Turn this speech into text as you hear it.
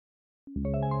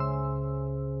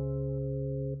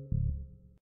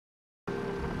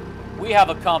We have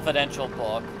a confidential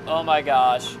book. Oh my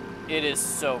gosh. It is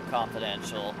so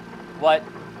confidential. What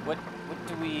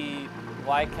do we...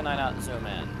 Why can I not zoom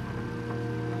in?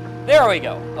 There we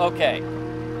go. Okay.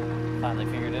 Finally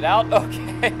figured it out.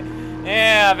 Okay.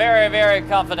 Yeah, very, very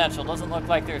confidential. Doesn't look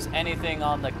like there's anything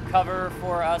on the cover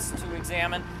for us to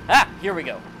examine. Ah, here we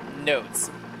go. Notes.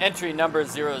 Entry number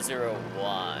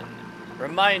 001.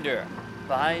 Reminder.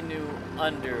 Buy new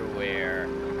underwear.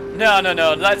 No,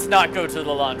 let's not go to the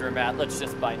laundromat. Let's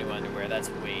just buy new underwear. That's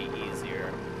way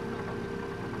easier.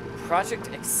 Project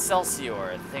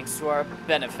Excelsior, thanks to our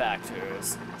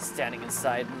benefactors. Standing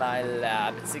inside my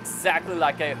lab. It's exactly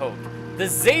like I hoped. The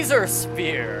Zazer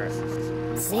Spheres.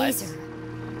 Zazer.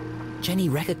 Jenny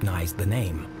recognized the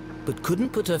name, but couldn't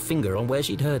put her finger on where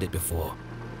she'd heard it before.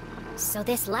 So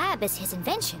this lab is his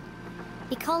invention.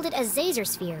 He called it a Zazer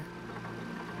Sphere.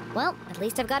 Well, at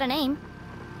least I've got a name.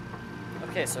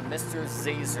 Okay, so Mr.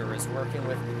 Zazer is working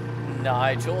with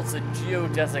Nigel. It's a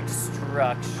geodesic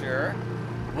structure.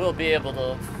 We'll be able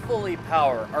to fully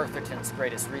power Arthurton's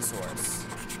greatest resource.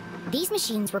 These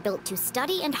machines were built to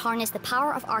study and harness the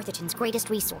power of Arthurton's greatest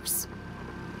resource.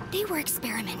 They were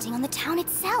experimenting on the town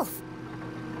itself.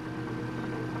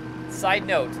 Side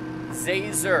note,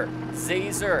 Zazer,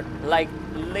 like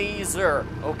laser,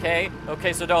 okay?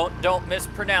 Okay, so don't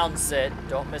mispronounce it.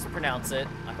 Don't mispronounce it.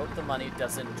 I hope the money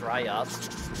doesn't dry up.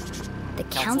 The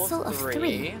Council of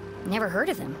Three? Never heard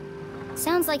of them.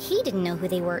 Sounds like he didn't know who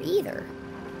they were either.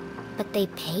 But they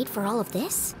paid for all of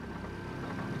this?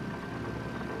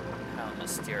 How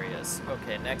mysterious.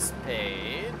 Okay, next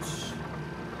page.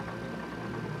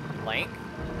 Blank?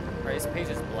 Right, this page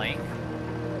is blank.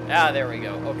 Ah, there we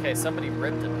go. Okay, somebody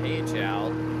ripped a page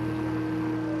out.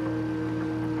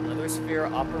 Another sphere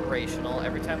operational.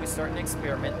 Every time we start an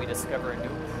experiment, we discover a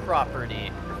new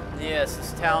property. Yes,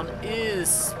 this town is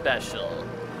special.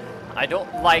 I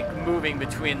don't like moving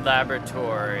between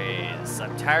laboratories.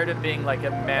 I'm tired of being like a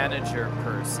manager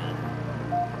person.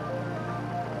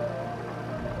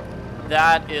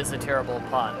 That is a terrible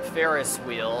pun. Ferris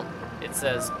wheel. It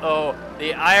says, oh,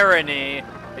 the irony,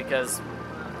 because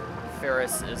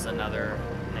ferrous is another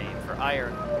name for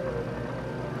iron.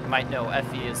 You might know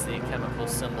Fe is the chemical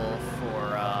symbol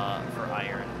for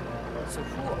iron. So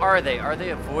who are they? Are they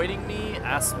avoiding me?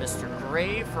 Ask Mr.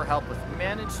 Gray for help with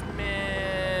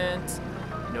management.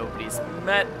 Nobody's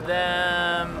met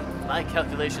them. My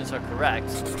calculations are correct.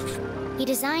 He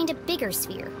designed a bigger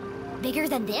sphere. Bigger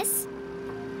than this?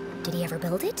 Did he ever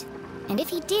build it? And if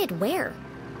he did, where?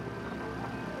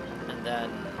 And then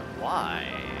why?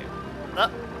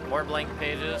 Oh, more blank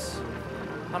pages.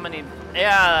 How many?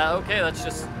 Yeah, okay, let's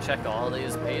just check all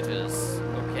these pages.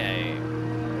 Okay.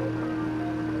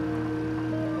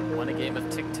 Won a game of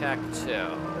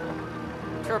tic-tac-toe.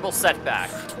 Terrible setback.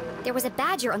 There was a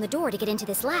badger on the door to get into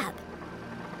this lab.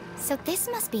 So this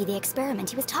must be the experiment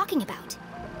he was talking about.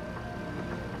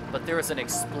 But there was an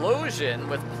explosion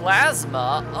with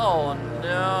plasma. Oh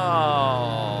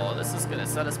no. This is gonna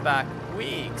set us back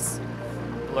weeks.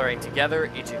 Blurring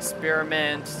together each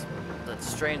experiment. The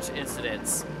strange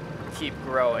incidents keep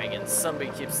growing and somebody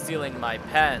keeps stealing my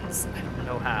pens. I don't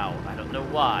know how. I don't know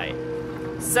why.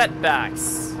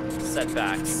 Setbacks.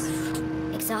 Setbacks.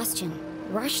 Exhaustion.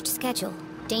 Rushed schedule.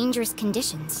 Dangerous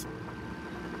conditions.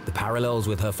 The parallels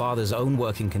with her father's own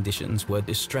working conditions were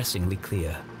distressingly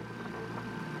clear.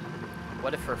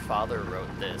 What if her father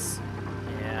wrote this?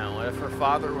 Yeah, what if her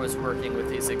father was working with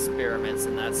these experiments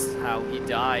and that's how he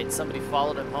died? Somebody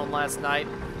followed him home last night.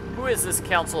 Who is this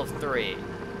Council of Three?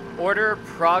 Order,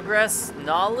 progress,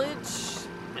 knowledge?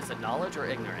 Is it knowledge or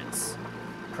ignorance?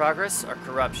 Progress or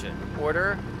corruption?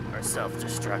 Order or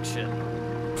self-destruction?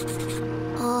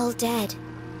 All dead.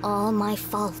 All my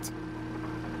fault.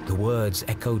 The words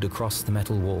echoed across the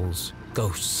metal walls,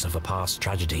 ghosts of a past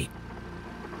tragedy.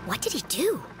 What did he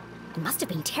do? It must have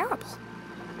been terrible.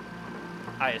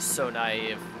 I is so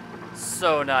naive.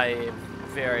 So naive.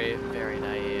 Very, very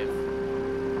naive.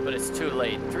 But it's too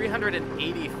late.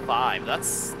 385.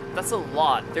 That's a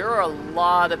lot. There are a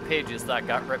lot of pages that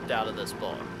got ripped out of this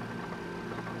book.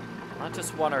 Not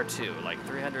just one or two, like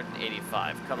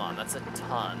 385. Come on, that's a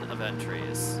ton of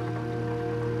entries.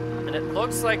 And it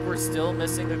looks like we're still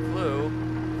missing a clue.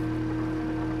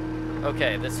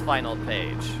 Okay, this final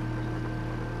page.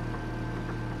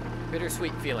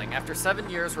 Bittersweet feeling. After 7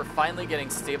 years, we're finally getting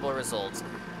stable results,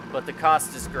 but the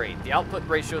cost is great. The output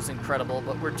ratio is incredible,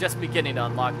 but we're just beginning to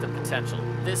unlock the potential.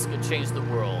 This could change the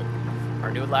world.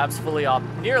 Our new lab's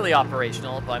nearly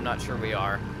operational, but I'm not sure we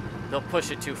are. They'll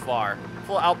push it too far.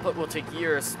 Full output will take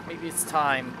years. Maybe it's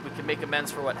time. We can make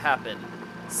amends for what happened.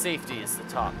 Safety is the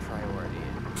top priority.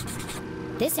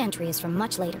 This entry is from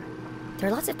much later. There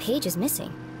are lots of pages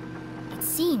missing. It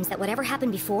seems that whatever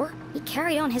happened before, he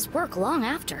carried on his work long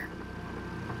after.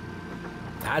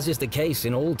 As is the case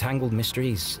in all tangled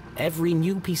mysteries, every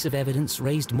new piece of evidence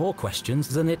raised more questions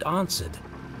than it answered.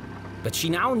 But she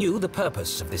now knew the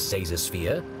purpose of this Zazer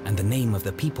Sphere and the name of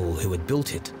the people who had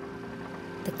built it.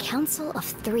 The Council of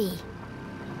Three.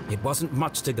 It wasn't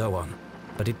much to go on,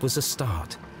 but it was a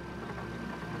start.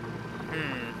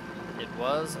 It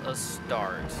was a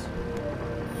start.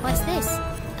 What's this?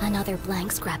 Another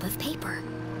blank scrap of paper.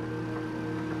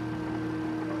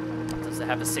 Does it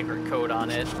have a secret code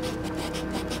on it?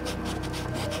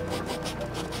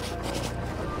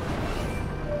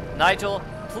 Nigel,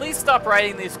 please stop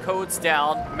writing these codes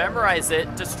down. Memorize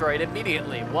it, destroy it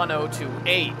immediately.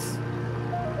 1028.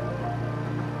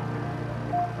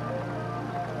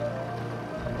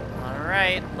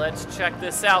 Alright, let's check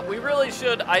this out. We really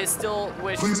should. I still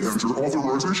wish. Please enter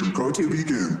authorization code to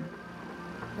begin.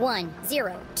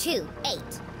 1028.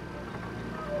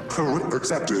 Code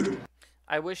accepted.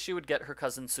 I wish she would get her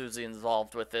cousin Susie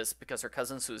involved with this, because her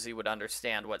cousin Susie would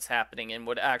understand what's happening and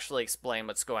would actually explain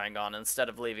what's going on instead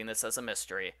of leaving this as a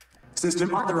mystery.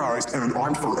 System authorized and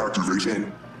armed for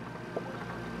activation.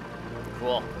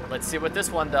 Cool. Let's see what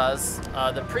this one does.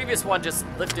 The previous one just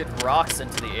lifted rocks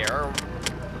into the air.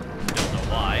 Don't know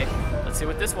why. Let's see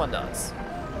what this one does.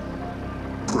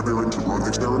 Preparing to run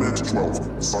experiment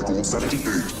 12, cycle 78.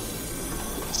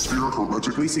 Sphere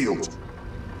hermetically sealed.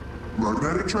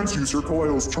 Magnetic transducer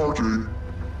coils charging.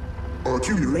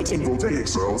 Accumulating voltaic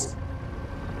cells.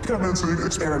 Commencing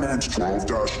experiment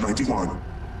 12-91.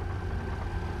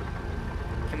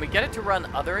 Can we get it to run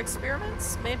other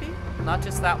experiments, maybe? Not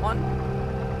just that one?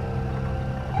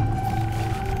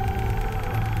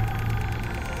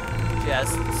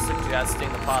 Just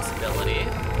suggesting the possibility.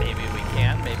 Maybe we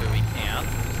can, maybe we can't.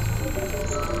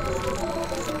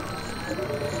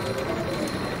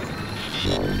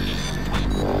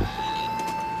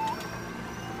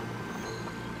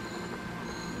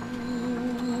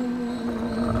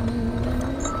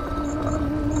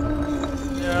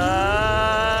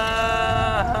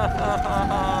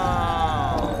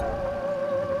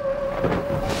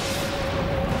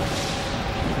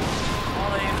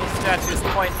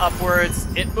 Upwards.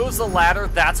 It moves a ladder.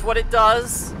 That's what it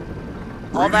does.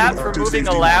 All that for moving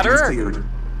a ladder.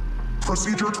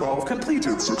 Procedure 12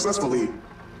 completed successfully.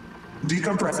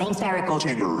 Decompressing spherical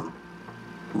chamber.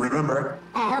 Remember,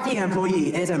 a healthy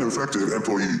employee is an affected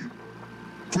employee.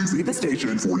 Please leave the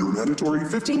station for your mandatory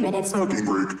 15-minute smoking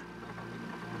break.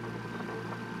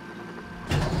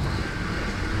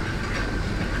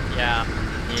 Yeah.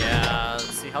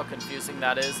 See how confusing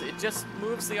that is? It just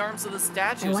moves the arms of the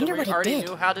statues. I wonder and we what it already did.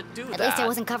 knew how to do that. At least it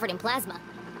wasn't covered in plasma.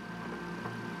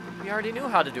 We already knew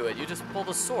how to do it. You just pull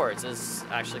the swords. It's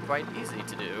actually quite easy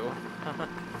to do.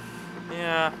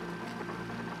 Yeah.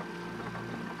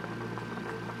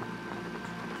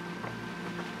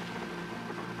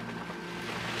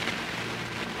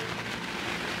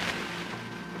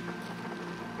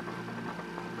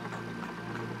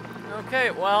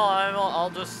 Okay, well, I'll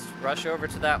just rush over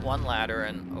to that one ladder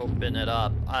and open it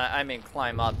up. I mean,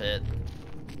 climb up it.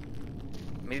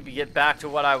 Maybe get back to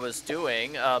what I was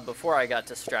doing before I got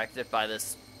distracted by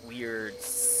this weird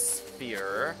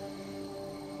sphere.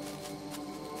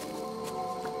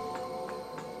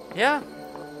 Yeah.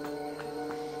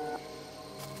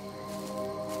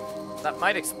 That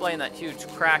might explain that huge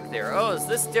crack there. Oh, is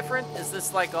this different? Is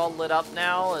this like all lit up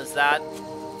now? Is that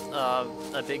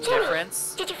a big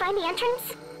difference? Did you find the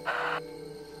entrance?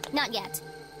 Not yet.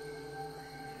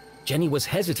 Jenny was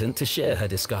hesitant to share her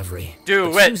discovery.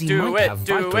 Do but it, Susie do might it, have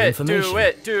do vital it, information. do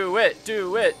it, do it,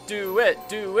 do it, do it,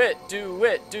 do it, do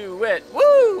it, do it.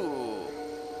 Woo!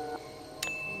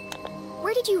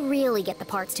 Where did you really get the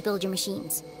parts to build your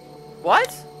machines?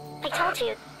 What? I told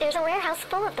you, there's a warehouse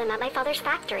full of them at my father's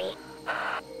factory.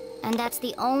 And that's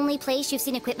the only place you've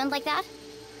seen equipment like that?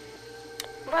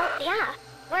 Well, yeah.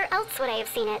 Where else would I have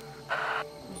seen it?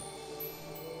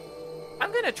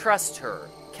 I'm gonna trust her.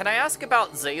 Can I ask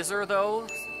about Zazer, though,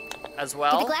 as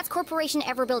well? Did the Glatz Corporation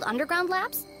ever build underground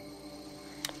labs?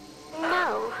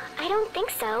 No, I don't think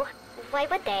so. Why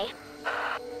would they?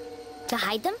 To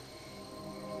hide them?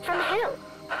 From who?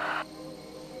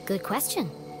 Good question.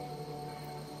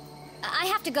 I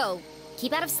have to go.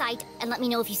 Keep out of sight and let me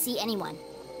know if you see anyone.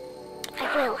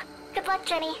 I will. Good luck,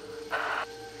 Jenny.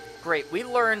 Great, we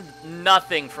learned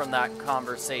nothing from that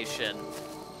conversation.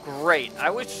 Great. I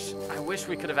wish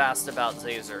we could have asked about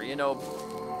Zazer. You know,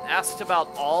 asked about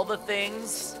all the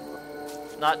things,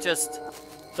 not just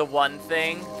the one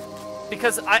thing.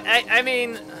 Because I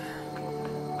mean,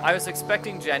 I was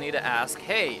expecting Jenny to ask,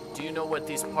 hey, do you know what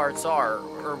these parts are?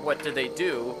 Or what do they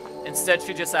do? Instead,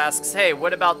 she just asks, hey,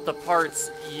 what about the parts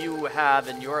you have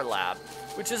in your lab?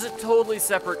 Which is a totally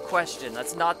separate question.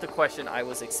 That's not the question I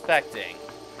was expecting.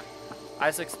 I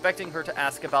was expecting her to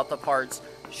ask about the parts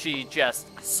she just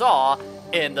saw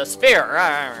in the sphere.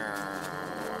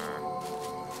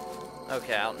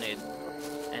 Okay, I don't need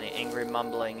any angry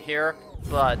mumbling here,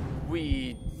 but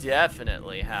we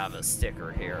definitely have a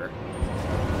sticker here.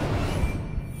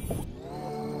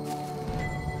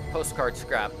 Postcard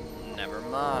scrap. Never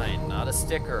mind, not a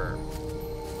sticker.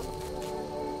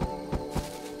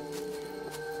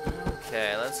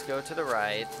 Okay, let's go to the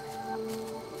right.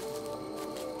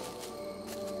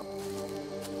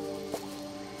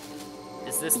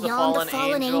 Is this the Beyond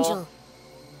fallen angel?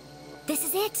 This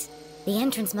is it. The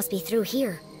entrance must be through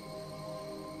here.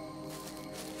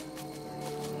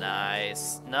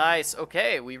 Nice, nice.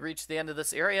 Okay, we reached the end of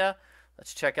this area.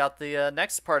 Let's check out the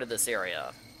next part of this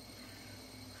area.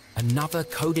 Another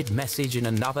coded message in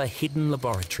another hidden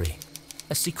laboratory.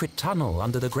 A secret tunnel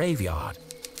under the graveyard.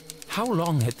 How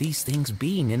long had these things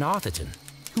been in Arthurton?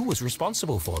 Who was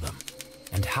responsible for them?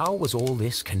 And how was all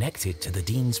this connected to the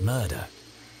Dean's murder?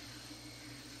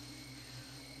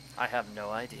 I have no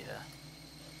idea.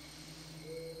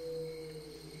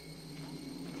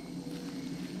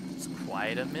 It's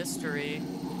quite a mystery.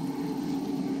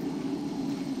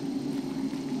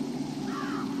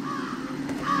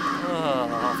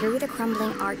 Oh. Through the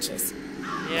crumbling arches.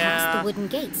 Past the wooden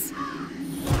gates.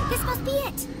 This must be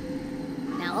it.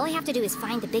 Now all I have to do is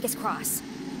find the biggest cross.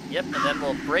 Yep, and then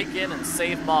we'll break in and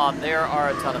save Mom. There are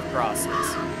a ton of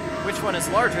crosses. Which one is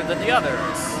larger than the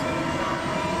others?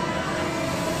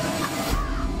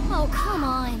 Oh, come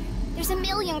on. There's a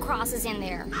million crosses in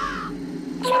there.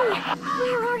 Jenny,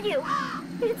 where are you?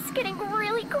 It's getting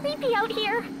really creepy out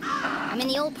here. I'm in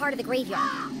the old part of the graveyard.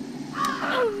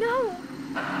 Oh no.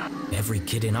 Every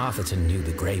kid in Arthurton knew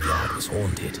the graveyard was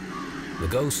haunted. The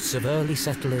ghosts of early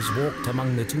settlers walked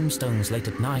among the tombstones late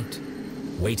at night,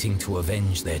 waiting to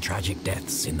avenge their tragic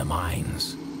deaths in the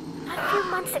mines. A few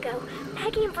months ago,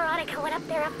 Peggy and Veronica went up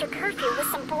there after curfew with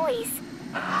some boys.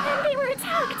 And they were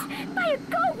attacked by a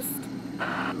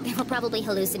ghost. They were probably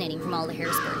hallucinating from all the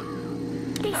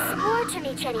hairspray. They swore to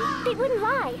me, Jenny. They wouldn't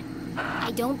lie.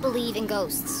 I don't believe in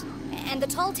ghosts. And the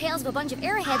tall tales of a bunch of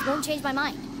arrowheads won't change my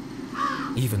mind.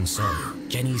 Even so,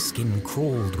 Jenny's skin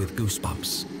crawled with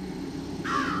goosebumps.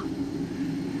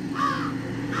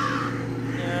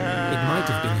 It might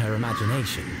have been her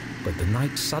imagination, but the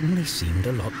night suddenly seemed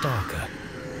a lot darker.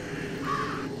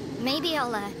 Maybe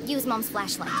I'll use Mom's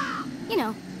flashlight. You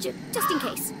know, just in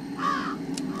case.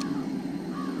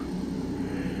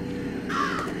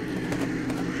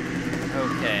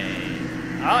 Okay.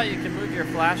 Oh, you can move your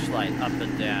flashlight up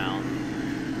and down.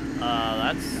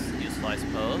 That's useful, I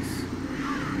suppose.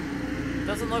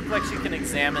 Doesn't look like she can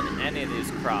examine any of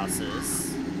these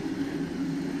crosses.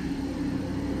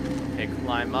 Okay,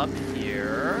 climb up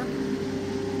here.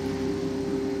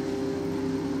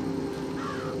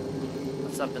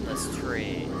 What's up in this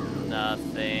tree?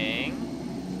 Nothing.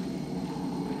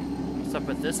 What's up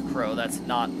with this crow that's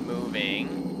not moving?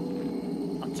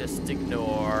 I'll just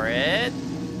ignore it.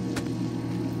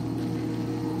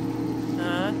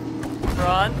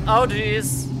 Run. Oh,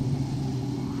 jeez.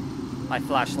 My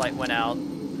flashlight went out.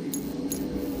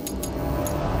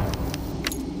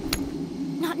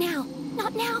 Not now.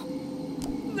 Not now.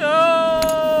 No!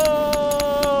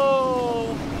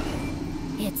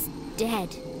 It's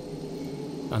dead.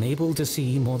 Unable to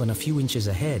see more than a few inches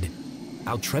ahead,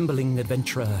 our trembling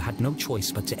adventurer had no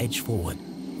choice but to edge forward,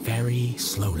 very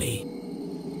slowly.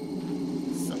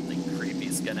 Something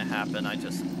creepy's gonna happen, I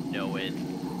just know it.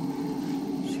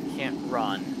 She can't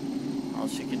run. All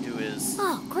she can do is...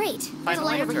 Oh, great. There's a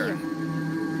light over here.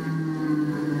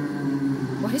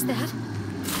 What is that?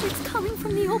 It's coming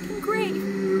from the open grave.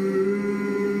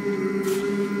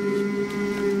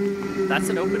 That's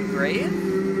an open grave?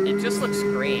 It just looks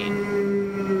green.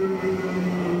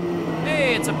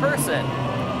 Hey, it's a person.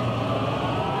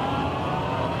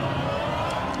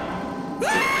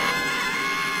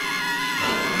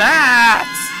 Matt!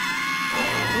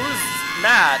 Who's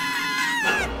Matt?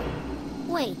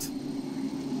 Wait.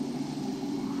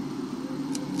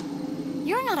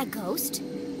 You're not a ghost.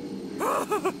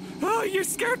 Oh, you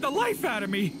scared the life out of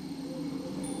me.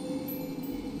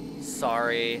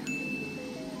 Sorry.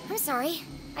 I'm sorry.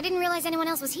 I didn't realize anyone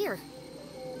else was here.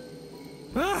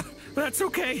 That's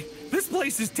okay. This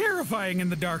place is terrifying in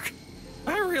the dark.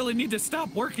 I really need to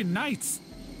stop working nights.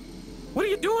 What are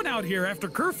you doing out here after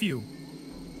curfew?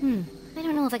 I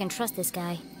don't know if I can trust this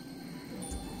guy.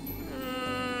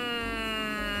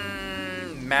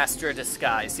 Master of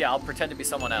Disguise. Yeah, I'll pretend to be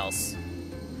someone else.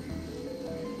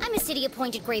 I'm a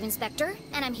city-appointed grave inspector,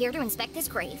 and I'm here to inspect this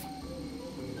grave.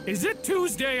 Is it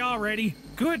Tuesday already?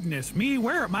 Goodness me,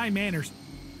 where are my manners?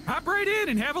 Hop right in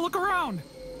and have a look around.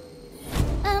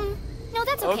 No,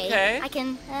 that's okay. Okay. I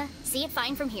can, see it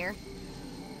fine from here.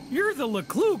 You're the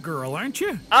LeClue girl, aren't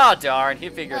you? Ah, darn, he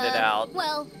figured it out.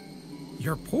 Well...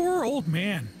 Your poor old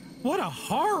man. What a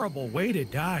horrible way to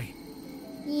die.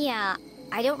 Yeah,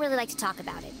 I don't really like to talk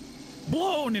about it.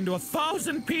 Blown into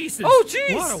 1,000 pieces. Oh,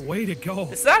 jeez! What a way to go.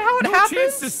 Is that how it happens? No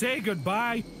chance to say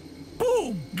goodbye.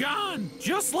 Boom! Gone!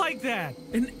 Just like that.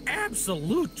 An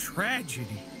absolute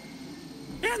tragedy.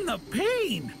 And the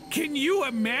pain! Can you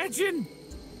imagine?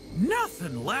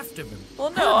 Nothing left of him.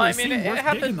 Well, no, I Hardly mean, seemed it worth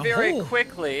happened digging the very hole.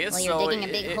 quickly, Well, so you're digging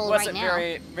a big it hole wasn't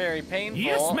right now. very painful.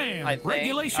 Yes, ma'am. I think.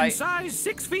 Regulation size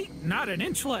 6 feet, not an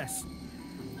inch less.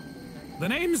 The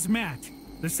name's Matt.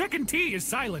 The second T is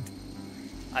silent.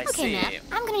 I Okay, see. Matt,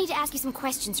 I'm gonna need to ask you some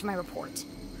questions for my report.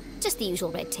 Just the usual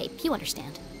red tape, you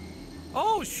understand.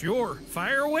 Oh, sure.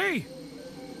 Fire away.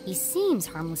 He seems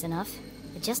harmless enough.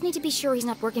 I just need to be sure he's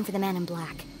not working for the man in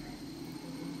black.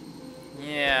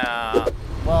 Yeah.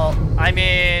 Well, I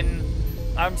mean,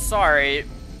 I'm sorry,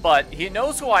 but he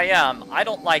knows who I am. I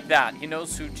don't like that. He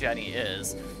knows who Jenny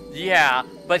is. Yeah,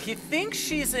 but he thinks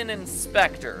she's an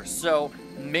inspector, so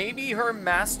maybe her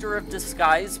Master of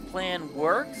Disguise plan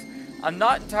works? I'm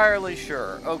not entirely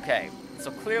sure. Okay, so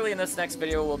clearly in this next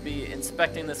video we'll be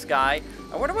inspecting this guy.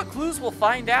 I wonder what clues we'll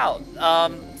find out.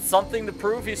 Something to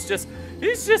prove he's just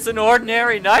an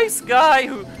ordinary nice guy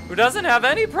who doesn't have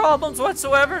any problems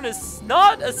whatsoever and is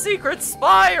not a secret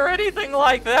spy or anything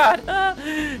like that.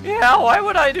 Yeah, why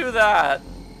would I do that?